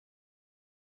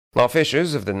Now,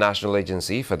 officials of the National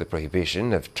Agency for the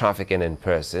Prohibition of Trafficking in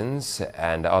Persons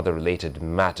and other related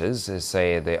matters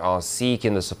say they are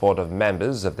seeking the support of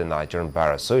members of the Nigerian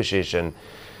Bar Association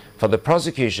for the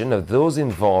prosecution of those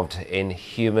involved in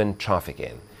human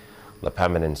trafficking. The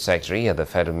Permanent Secretary of the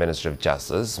Federal Ministry of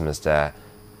Justice, Mr.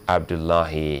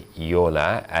 Abdullahi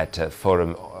Yola, at a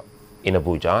forum in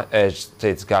Abuja, urged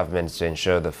state governments to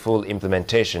ensure the full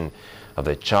implementation of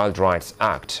the Child Rights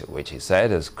Act, which he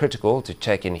said is critical to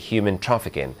checking human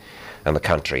trafficking in the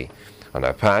country. On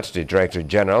her part, the Director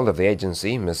General of the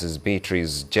agency, Mrs.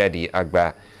 Beatrice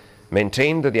Jedy-Agba,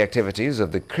 maintained that the activities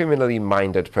of the criminally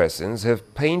minded persons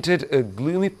have painted a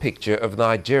gloomy picture of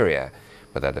Nigeria,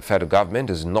 but that the federal government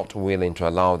is not willing to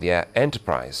allow their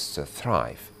enterprise to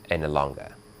thrive any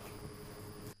longer.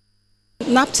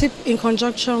 NAPTIP, in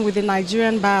conjunction with the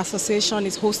Nigerian Bar Association,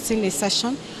 is hosting a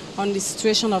session on the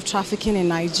situation of trafficking in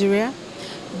Nigeria.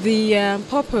 The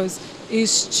purpose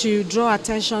is to draw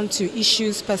attention to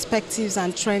issues, perspectives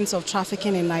and trends of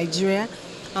trafficking in Nigeria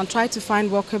and try to find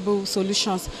workable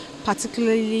solutions,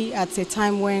 particularly at a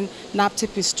time when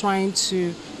NAPTIP is trying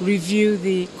to review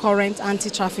the current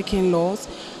anti-trafficking laws.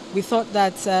 We thought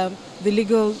that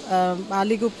our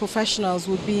legal professionals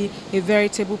would be a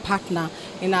veritable partner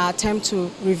in our attempt to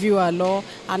review our law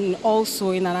and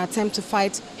also in an attempt to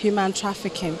fight human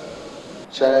trafficking.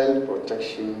 Child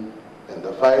protection and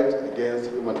the fight against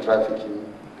human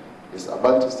trafficking is a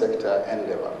multi-sector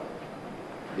endeavor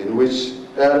in which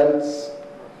parents,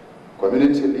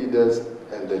 community leaders,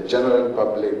 and the general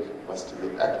public must be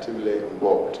actively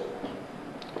involved.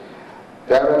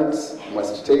 Parents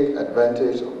must take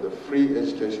advantage of the free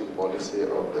education policy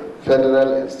of the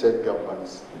federal and state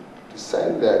governments to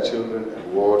send their children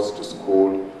and wards to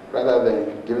school rather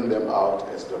than giving them out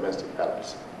as domestic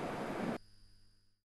helps.